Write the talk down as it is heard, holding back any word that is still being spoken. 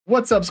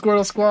What's up,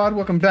 Squirtle Squad?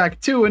 Welcome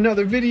back to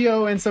another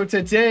video. And so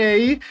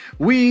today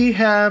we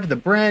have the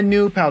brand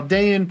new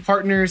Paldean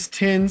Partners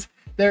tins.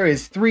 There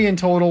is 3 in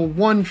total,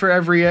 1 for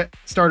every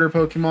starter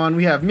Pokemon.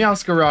 We have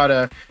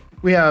Meowscarada,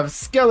 we have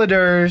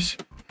Skeledirge,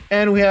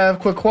 and we have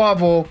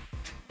Quaquaval.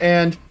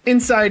 And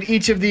inside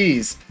each of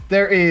these,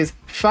 there is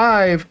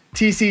 5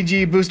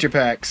 TCG booster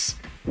packs,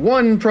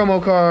 1 promo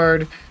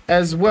card,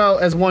 as well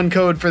as 1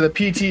 code for the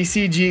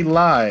PTCG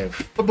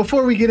Live. But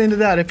before we get into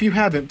that, if you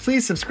haven't,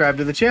 please subscribe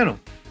to the channel.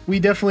 We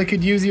definitely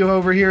could use you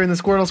over here in the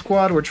Squirtle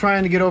Squad. We're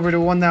trying to get over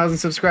to 1,000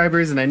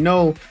 subscribers, and I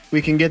know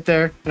we can get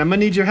there, and I'm gonna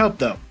need your help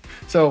though.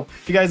 So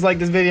if you guys like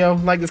this video,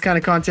 like this kind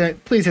of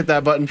content, please hit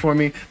that button for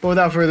me. But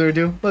without further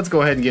ado, let's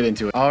go ahead and get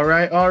into it. All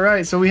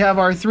right. So we have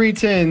our 3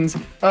 tins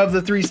of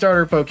the 3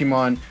 starter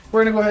Pokemon.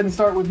 We're gonna go ahead and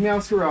start with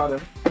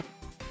Meowscarada.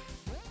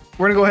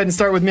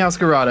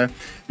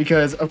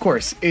 Because of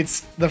course it's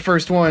the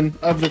first one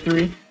of the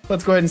 3.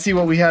 Let's go ahead and see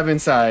what we have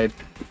inside.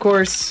 Of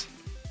course,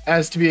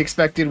 as to be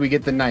expected, we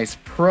get the nice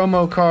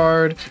promo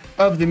card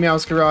of the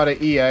Meowscarada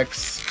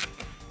EX,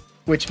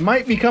 which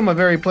might become a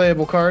very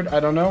playable card. I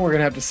don't know. We're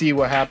gonna have to see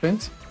what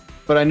happens.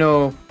 But I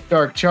know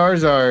Dark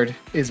Charizard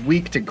is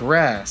weak to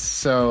grass,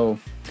 so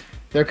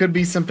there could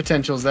be some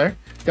potentials there.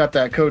 Got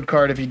that code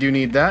card if you do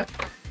need that.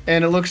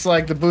 And it looks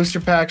like the booster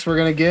packs we're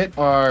gonna get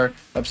are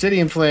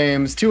Obsidian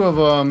Flames, 2 of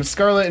them,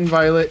 Scarlet and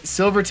Violet,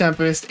 Silver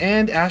Tempest,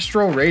 and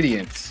Astral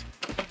Radiance.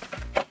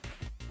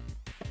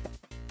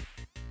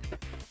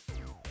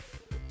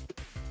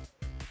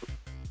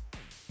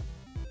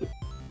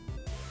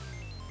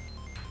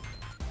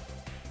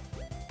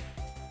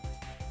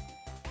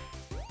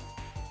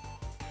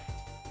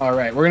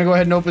 Alright, we're gonna go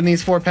ahead and open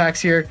these 4 packs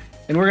here,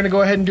 and we're gonna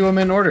go ahead and do them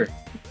in order.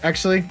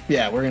 Actually,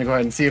 yeah, we're gonna go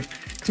ahead and see if,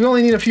 because we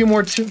only need a few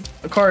more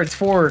cards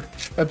for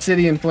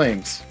Obsidian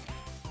Flames.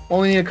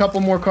 Only need a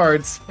couple more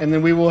cards, and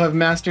then we will have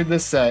mastered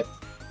this set.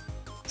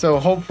 So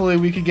hopefully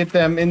we could get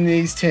them in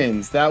these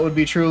tins. That would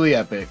be truly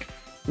epic.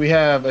 We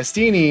have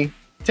Astini,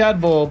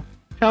 Tadbulb,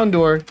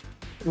 Houndour,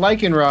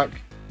 Lycanroc,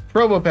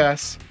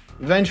 Probopass,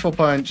 Vengeful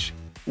Punch,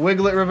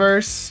 Wiglet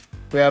Reverse.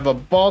 We have a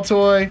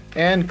Baltoy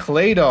and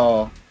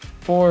Claydol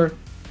for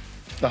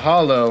the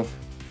holo.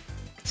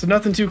 So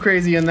nothing too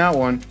crazy in that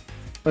one.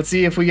 Let's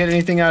see if we get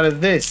anything out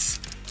of this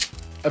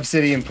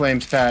Obsidian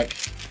Flames pack.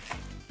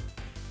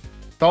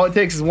 All it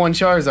takes is 1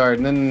 Charizard,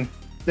 and then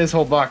this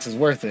whole box is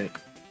worth it.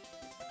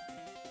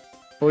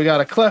 But we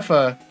got a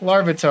Cleffa,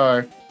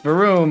 Larvitar,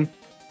 Varoom,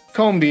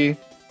 Combee,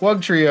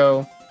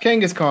 Wugtrio,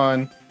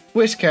 Kangaskhan,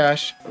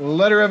 Wishcash,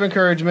 Letter of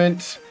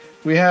Encouragement.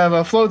 We have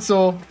a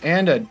Floatzel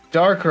and a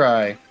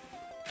Darkrai.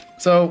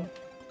 So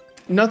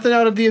nothing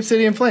out of the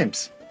Obsidian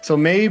Flames. So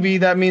maybe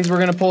that means we're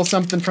gonna pull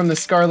something from the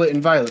Scarlet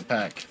and Violet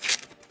pack.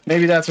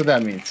 Maybe that's what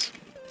that means.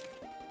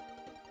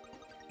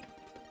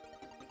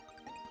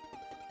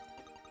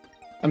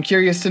 I'm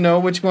curious to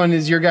know which one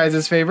is your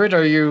guys' favorite.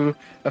 Are you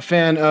a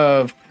fan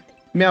of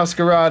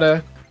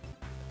Meowscarada,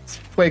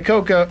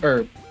 Fuecoca,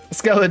 or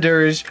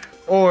Skeledirge,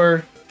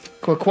 or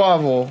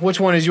Quaquaval?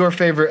 Which one is your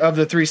favorite of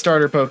the 3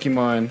 starter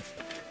Pokemon?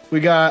 We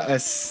got a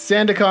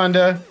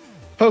Sandaconda,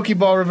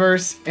 Pokeball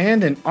Reverse,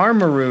 and an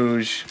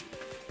Armarouge.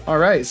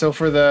 Alright, so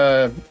for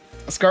the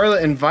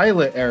Scarlet and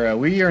Violet era,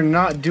 we are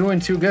not doing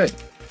too good.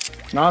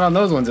 Not on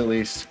those ones, at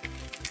least.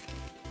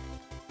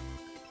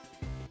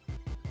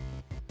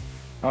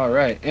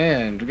 Alright,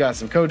 and we got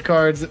some code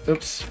cards.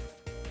 Oops.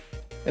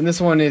 And this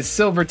one is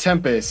Silver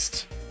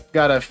Tempest.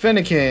 Got a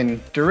Fennekin,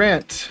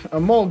 Durant,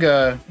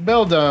 Emolga,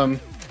 Beldum,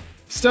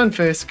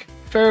 Stunfisk,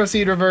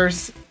 Ferroseed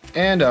Reverse,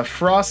 and a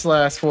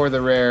Frostlass for the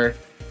rare.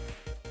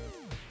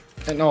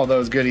 And all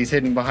those goodies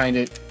hidden behind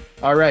it.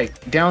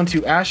 Alright, down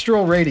to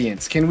Astral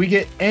Radiance. Can we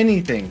get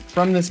anything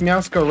from this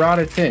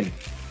Meowscarada tin?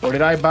 Or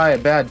did I buy a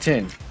bad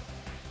tin?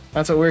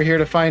 That's what we're here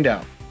to find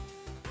out.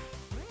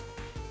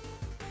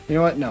 You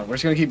know what? No, we're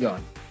just going to keep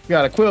going. We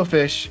got a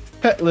Quillfish,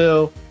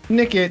 Petlil,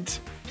 Nickit,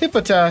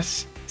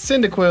 Hippotas,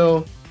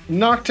 Cyndaquil,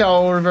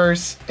 Noctowl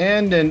Reverse,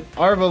 and an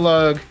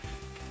Arvalug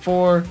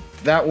for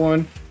that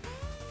one.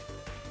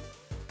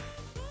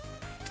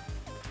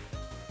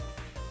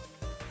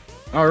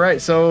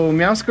 Alright, so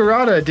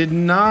Meowscarada did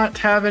not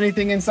have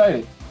anything inside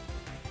it.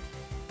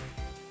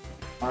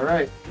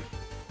 Alright.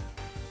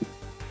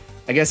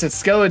 I guess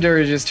it's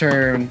Skeledirge's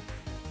turn.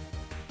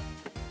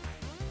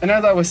 And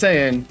as I was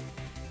saying,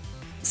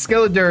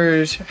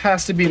 Skeledirge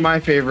has to be my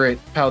favorite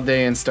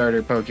Paldean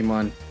starter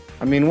Pokemon.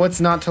 I mean,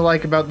 what's not to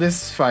like about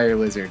this Fire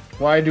Lizard?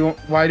 Why do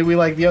we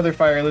like the other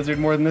Fire Lizard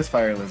more than this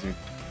Fire Lizard?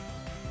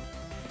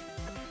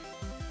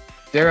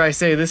 Dare I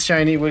say this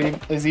shiny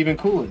is even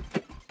cooler.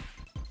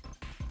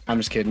 I'm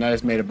just kidding. I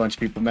just made a bunch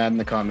of people mad in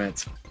the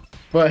comments.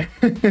 But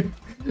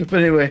but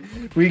anyway,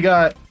 we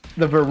got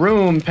the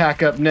Varoom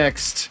pack up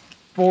next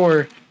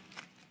for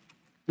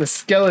the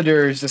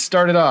Skeledirge to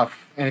start it off.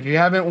 And if you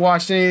haven't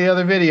watched any of the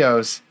other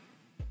videos,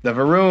 the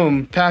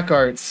Varoom pack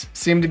arts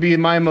seem to be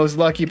my most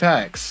lucky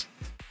packs.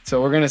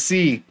 So we're gonna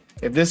see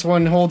if this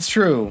one holds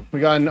true.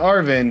 We got an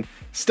Arven,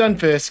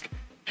 Stunfisk,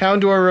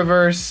 Houndour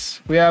Reverse,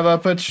 we have a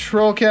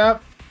Patrol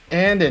Cap,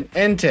 and an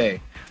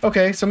Entei.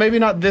 Okay, so maybe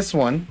not this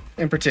one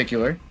in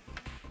particular.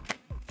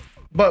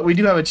 But we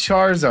do have a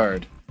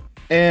Charizard.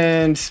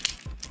 And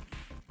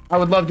I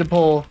would love to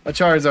pull a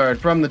Charizard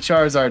from the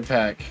Charizard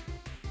pack.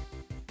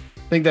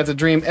 I think that's a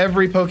dream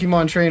every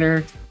Pokemon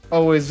trainer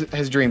always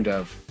has dreamed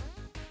of.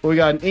 We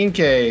got an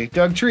Inkay,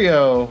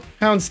 Dugtrio,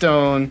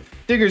 Houndstone,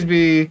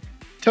 Diggersby,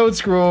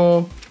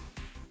 Toedscruel,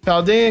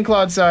 Paldea,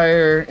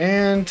 Clodsire,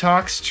 and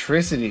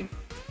Toxtricity.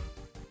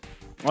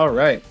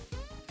 Alright.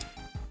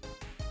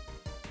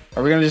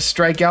 Are we going to just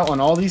strike out on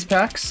all these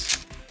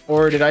packs?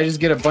 Or did I just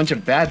get a bunch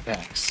of bad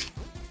packs?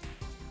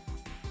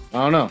 I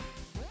don't know.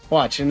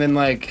 Watch, and then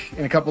like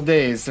in a couple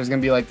days, there's going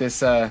to be like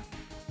this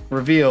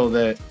reveal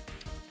that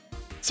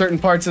certain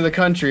parts of the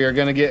country are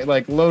going to get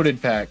like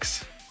loaded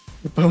packs.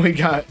 But we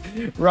got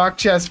Rock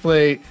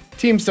Chestplate,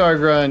 Team Star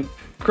Grunt,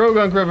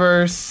 Krogunk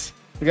Reverse,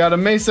 we got a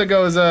Mesa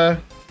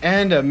Goza,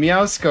 and a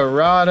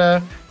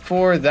Meowscarada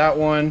for that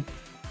one.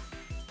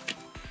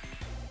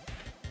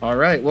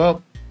 Alright,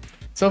 well,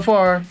 so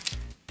far,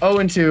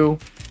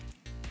 0-2.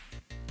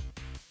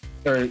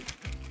 Or, we're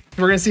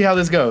going to see how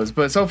this goes,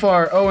 but so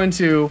far,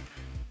 0-2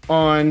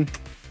 on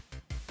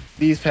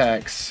these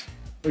packs.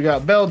 We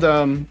got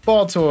Beldum,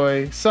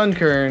 Baltoy,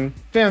 Sunkern,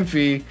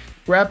 Phanpy,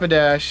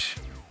 Rapidash,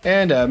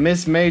 and a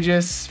Miss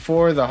Magus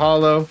for the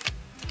holo.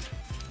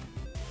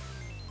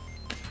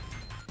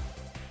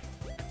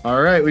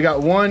 Alright, we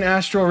got one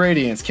Astral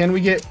Radiance. Can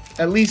we get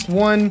at least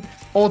one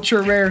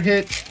ultra rare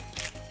hit?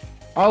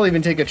 I'll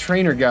even take a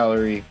trainer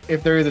gallery,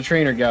 if there is a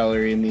trainer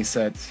gallery in these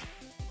sets.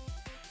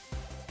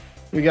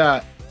 We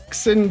got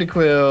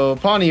Cyndaquil,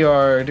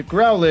 Pawniard,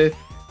 Growlithe,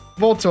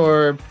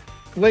 Voltorb,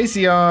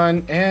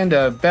 Glaceon, and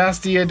a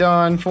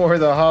Bastiodon for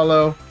the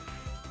holo.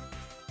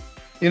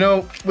 You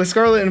know, with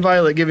Scarlet and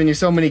Violet giving you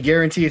so many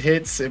guaranteed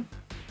hits,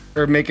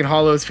 or making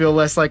holos feel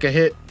less like a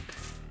hit,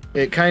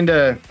 it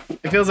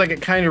feels like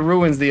it kind of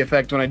ruins the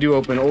effect when I do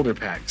open older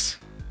packs.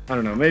 I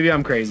don't know, maybe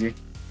I'm crazy.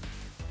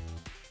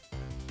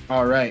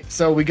 Alright,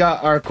 so we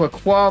got our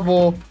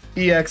Quaquaval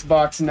EX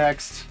box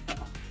next.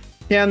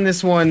 Can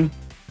this one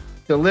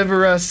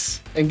deliver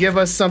us and give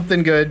us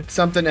something good,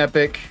 something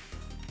epic?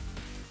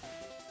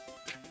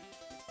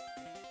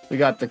 We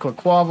got the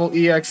Quaquaval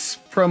EX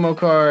promo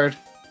card.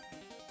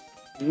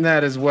 And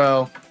that as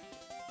well.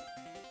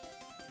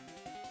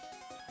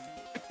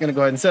 Gonna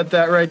go ahead and set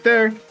that right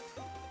there.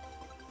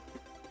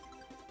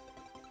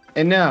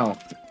 And now,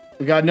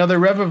 we got another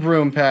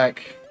Revavroom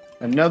pack.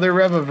 Another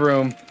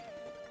Revavroom.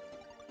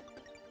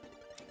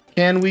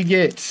 Can we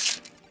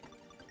get...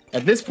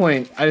 At this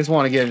point, I just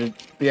want to get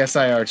the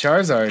SIR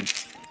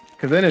Charizard.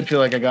 Because then it'd feel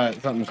like I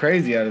got something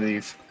crazy out of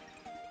these.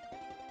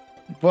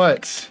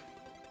 But...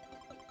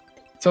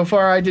 so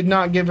far, I did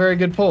not get very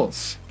good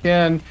pulls.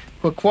 Can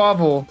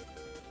Quaquaval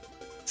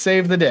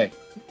save the day?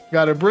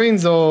 Got a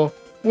Brinzol,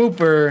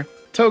 Wooper,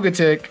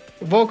 Togetic,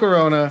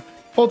 Volcarona,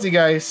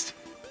 Poltegeist,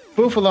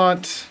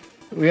 Bouffalant.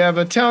 We have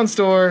a Town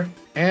Store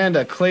and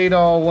a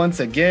Claydol once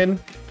again.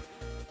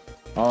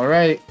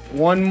 Alright,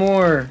 one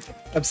more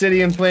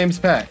Obsidian Flames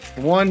pack.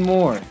 One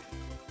more.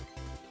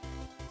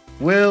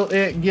 Will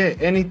it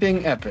get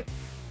anything epic?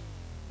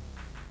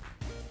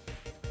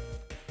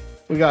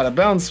 We got a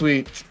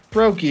Bounsweet,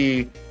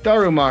 Brokey,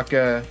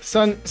 Darumaka,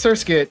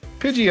 Surskit,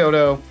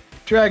 Pidgeotto,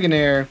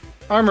 Dragonair,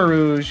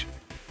 Armarouge,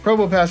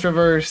 Probopass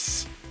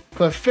Reverse,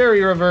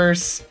 Clefairy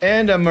Reverse,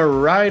 and a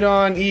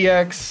Miraidon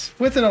EX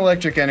with an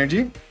Electric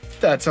Energy.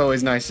 That's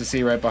always nice to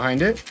see right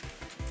behind it.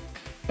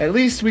 At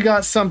least we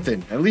got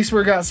something. At least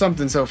we got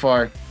something so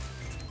far.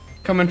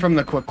 Coming from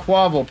the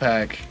Quaquaval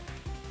pack.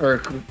 Or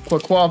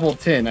Quaquaval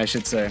tin, I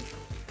should say.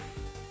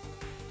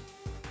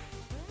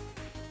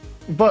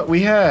 But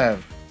we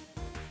have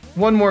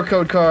one more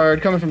code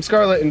card coming from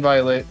Scarlet and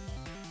Violet.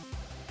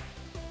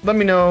 Let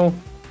me know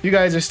if you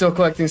guys are still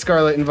collecting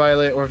Scarlet and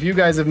Violet, or if you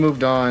guys have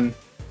moved on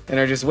and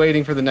are just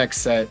waiting for the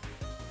next set.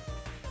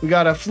 We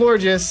got a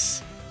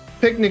Florges,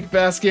 Picnic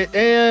Basket,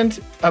 and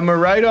a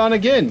Miraidon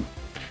again.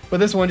 But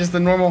this one just the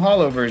normal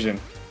holo version.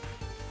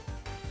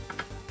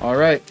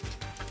 Alright.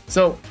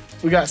 So,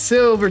 we got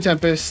Silver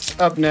Tempest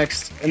up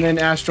next, and then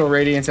Astral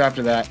Radiance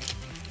after that.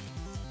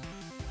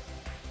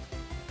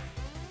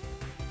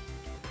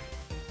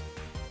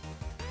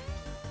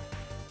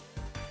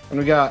 And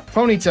we got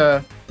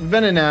Ponyta,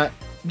 Venonat,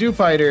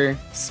 Dewpider,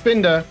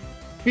 Spinda,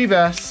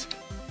 Feebas,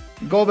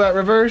 Golbat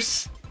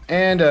Reverse,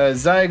 and a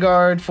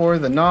Zygarde for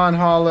the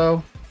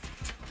non-holo.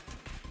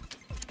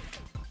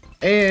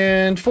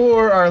 And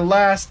for our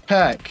last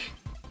pack,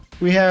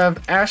 we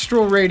have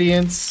Astral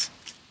Radiance.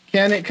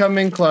 Can it come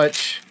in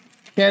clutch?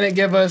 Can it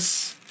give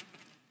us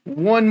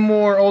one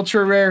more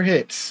ultra rare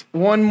hit?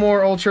 One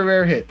more ultra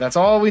rare hit. That's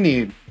all we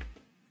need.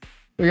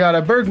 We got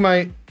a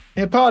Bergmite,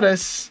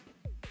 Hippopotas,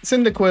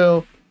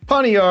 Cyndaquil,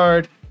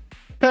 Pawniard,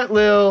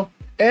 Petlil,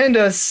 and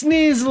a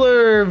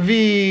Sneasler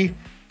V.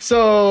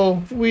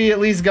 So we at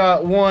least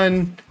got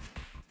one.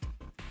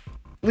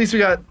 At least we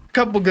got a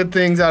couple good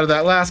things out of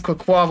that last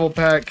Quaquaval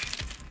pack.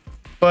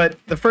 But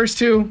the first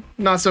two,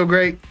 not so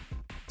great.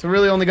 So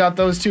really only got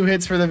those two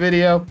hits for the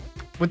video.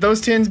 with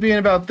those tins being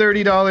about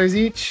 $30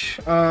 each,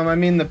 I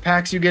mean, the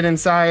packs you get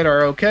inside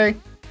are okay.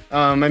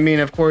 I mean,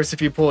 of course,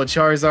 if you pull a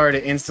Charizard,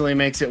 it instantly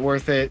makes it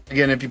worth it.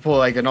 Again, if you pull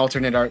like an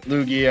alternate art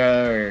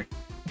Lugia or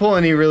pull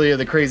any really of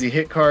the crazy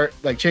hit card,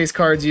 like chase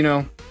cards, you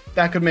know,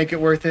 that could make it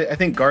worth it. I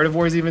think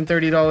Gardevoir's even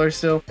 $30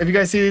 still. If you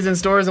guys see these in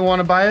stores and want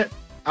to buy it,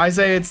 I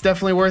say it's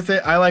definitely worth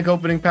it. I like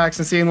opening packs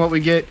and seeing what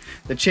we get.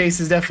 The chase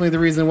is definitely the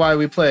reason why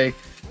we play.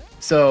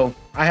 So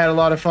I had a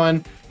lot of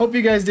fun. Hope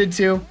you guys did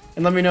too.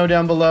 And let me know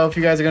down below if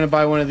you guys are going to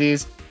buy one of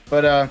these.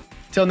 But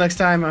till next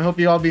time, I hope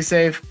you all be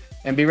safe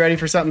and be ready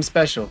for something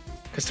special,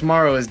 because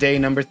tomorrow is day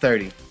number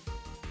 30.